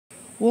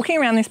Walking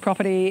around this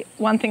property,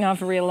 one thing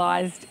I've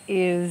realised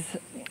is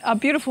a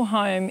beautiful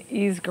home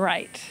is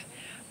great,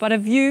 but a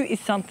view is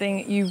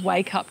something you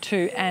wake up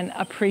to and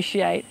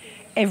appreciate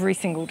every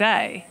single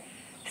day.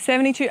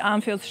 72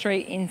 Armfield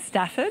Street in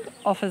Stafford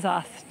offers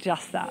us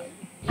just that.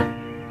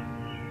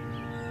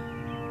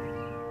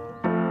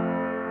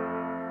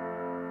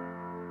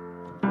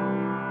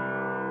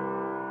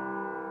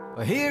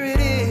 Well, here it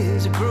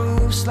is, a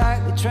groove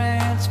slightly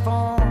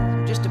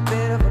transformed, just a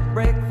bit of a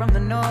break from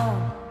the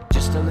norm.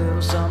 Just a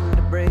little something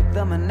to break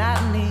the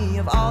monotony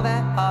of all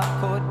that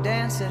hardcore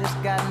dance that has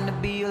gotten to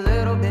be a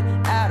little bit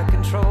out of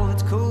control.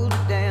 It's cool to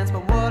dance,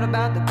 but what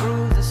about the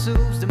groove that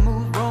soothes the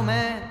move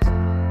romance?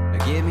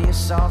 Now give me a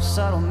soft,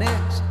 subtle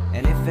mix,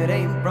 and if it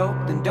ain't broke,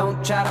 then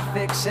don't try to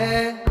fix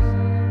it.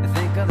 Now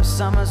think of the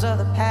summers of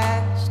the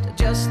past,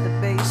 adjust the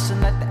bass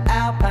and let the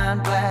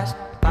alpine blast.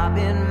 Pop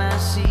in my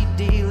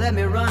CD, let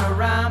me run a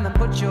rhyme and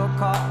put your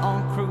car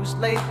on cruise,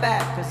 lay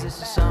back, cause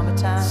this is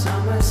summertime.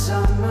 Summer,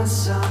 summer,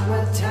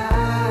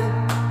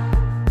 summertime.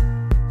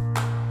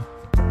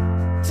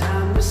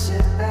 Time to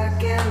sit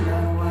back and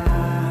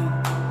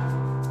unwind.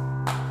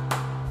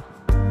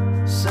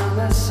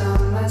 Summer,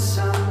 summer,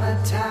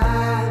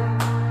 summertime.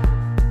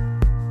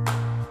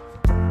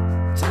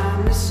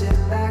 Time to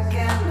sit back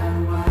and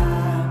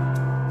unwind.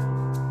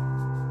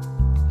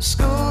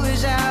 School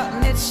is out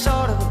and it's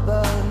sort of a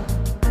buzz.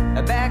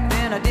 Back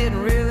then I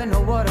didn't really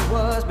know what it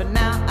was, but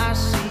now I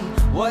see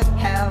what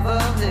have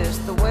of this.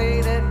 The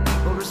way that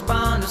people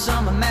respond to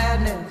summer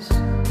madness.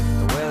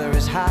 The weather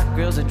is hot,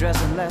 girls are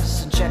dressing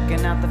less, and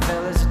checking out the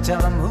fellas to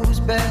tell them who's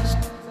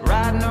best.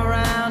 Riding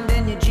around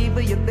in your Jeep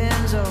or your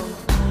Benzo,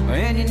 or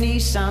in your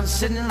Nissan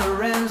sitting in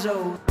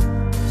Lorenzo.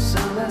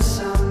 Summer,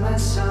 summer,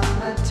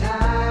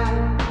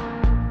 summertime.